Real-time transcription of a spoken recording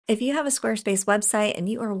If you have a Squarespace website and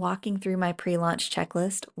you are walking through my pre-launch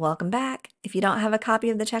checklist, welcome back. If you don't have a copy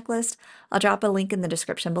of the checklist, I'll drop a link in the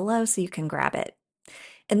description below so you can grab it.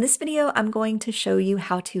 In this video, I'm going to show you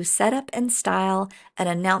how to set up and style an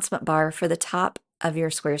announcement bar for the top of your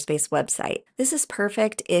Squarespace website. This is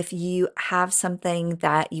perfect if you have something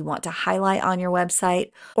that you want to highlight on your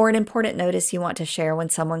website or an important notice you want to share when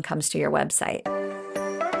someone comes to your website.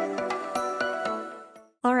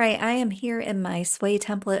 All right, I am here in my Sway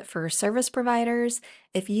template for service providers.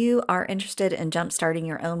 If you are interested in jumpstarting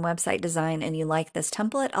your own website design and you like this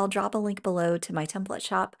template, I'll drop a link below to my template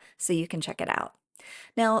shop so you can check it out.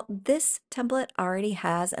 Now, this template already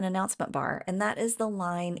has an announcement bar, and that is the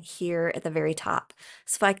line here at the very top.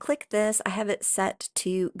 So if I click this, I have it set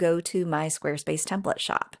to go to my Squarespace template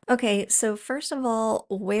shop. Okay, so first of all,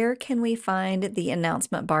 where can we find the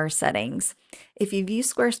announcement bar settings? If you've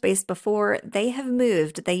used Squarespace before, they have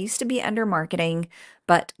moved. They used to be under marketing,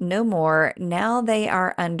 but no more. Now they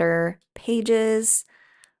are under pages,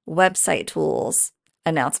 website tools,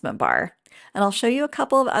 announcement bar. And I'll show you a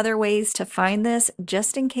couple of other ways to find this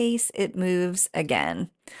just in case it moves again.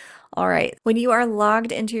 All right, when you are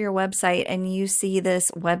logged into your website and you see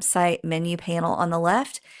this website menu panel on the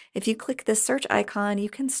left, if you click this search icon, you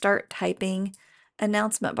can start typing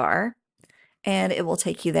announcement bar and it will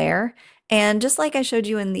take you there. And just like I showed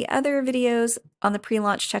you in the other videos on the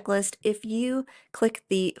pre-launch checklist, if you click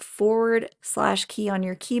the / key on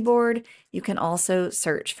your keyboard, you can also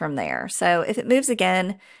search from there. So if it moves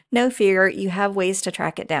again, no fear, you have ways to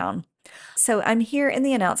track it down. So I'm here in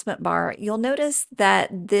the announcement bar. You'll notice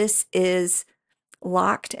that this is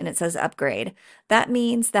locked and it says upgrade. That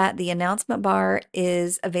means that the announcement bar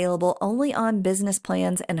is available only on business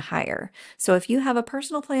plans and higher. So if you have a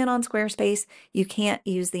personal plan on Squarespace, you can't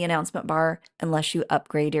use the announcement bar unless you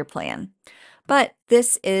upgrade your plan. But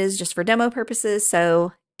this is just for demo purposes,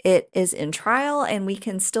 so it is in trial and we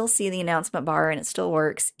can still see the announcement bar and it still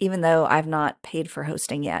works even though I've not paid for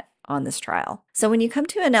hosting yet on this trial. So when you come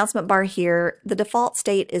to announcement bar here, the default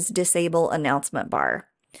state is disable announcement bar.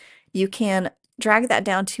 You can drag that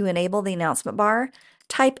down to enable the announcement bar.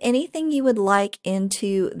 Type anything you would like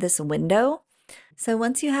into this window. So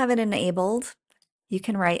once you have it enabled, you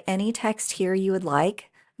can write any text here you would like.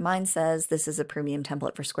 Mine says this is a premium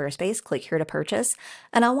template for Squarespace. Click here to purchase.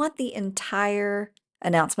 And I want the entire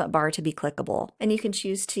announcement bar to be clickable. And you can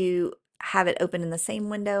choose to have it open in the same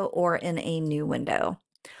window or in a new window.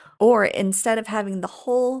 Or instead of having the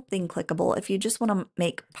whole thing clickable, if you just want to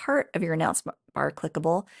make part of your announcement bar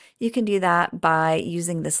clickable, you can do that by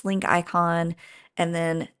using this link icon and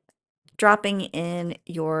then dropping in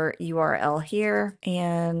your URL here.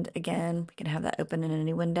 And again, we can have that open in a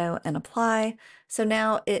new window and apply. So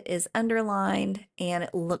now it is underlined and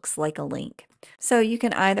it looks like a link. So you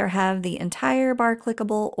can either have the entire bar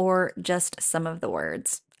clickable or just some of the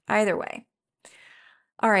words, either way.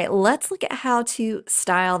 All right, let's look at how to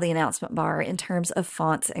style the announcement bar in terms of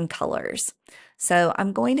fonts and colors. So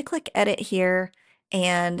I'm going to click edit here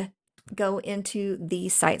and go into the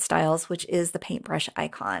site styles, which is the paintbrush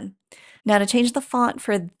icon. Now to change the font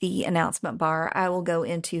for the announcement bar, I will go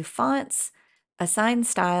into fonts, assign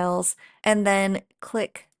styles, and then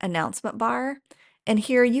click announcement bar. And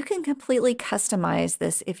here you can completely customize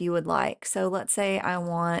this if you would like. So let's say I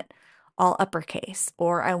want all uppercase,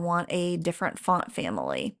 or I want a different font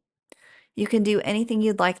family. You can do anything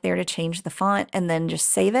you'd like there to change the font and then just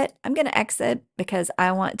save it. I'm going to exit because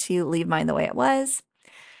I want to leave mine the way it was.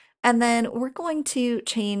 And then we're going to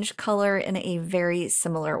change color in a very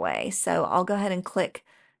similar way. So I'll go ahead and click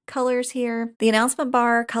colors here. The announcement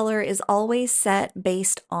bar color is always set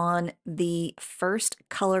based on the first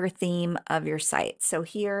color theme of your site. So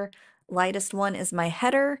here, lightest one is my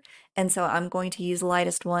header, and so I'm going to use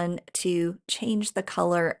lightest one to change the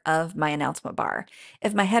color of my announcement bar.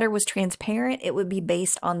 If my header was transparent, it would be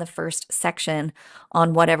based on the first section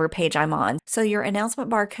on whatever page I'm on. So your announcement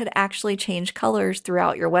bar could actually change colors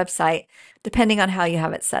throughout your website depending on how you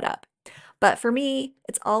have it set up. But for me,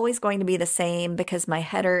 it's always going to be the same because my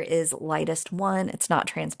header is lightest one, it's not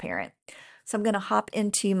transparent. So I'm going to hop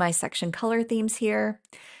into my section color themes here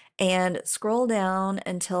and scroll down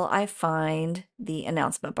until I find the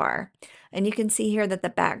announcement bar. And you can see here that the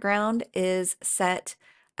background is set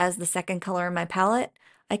as the second color in my palette.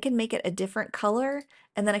 I can make it a different color,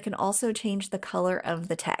 and then I can also change the color of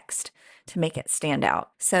the text to make it stand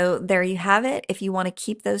out. So there you have it. If you want to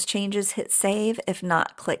keep those changes, hit save. If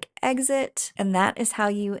not, click exit. And that is how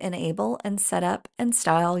you enable and set up and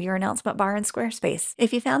style your announcement bar in Squarespace.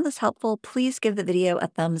 If you found this helpful, please give the video a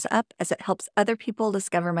thumbs up as it helps other people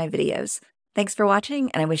discover my videos. Thanks for watching,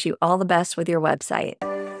 and I wish you all the best with your website.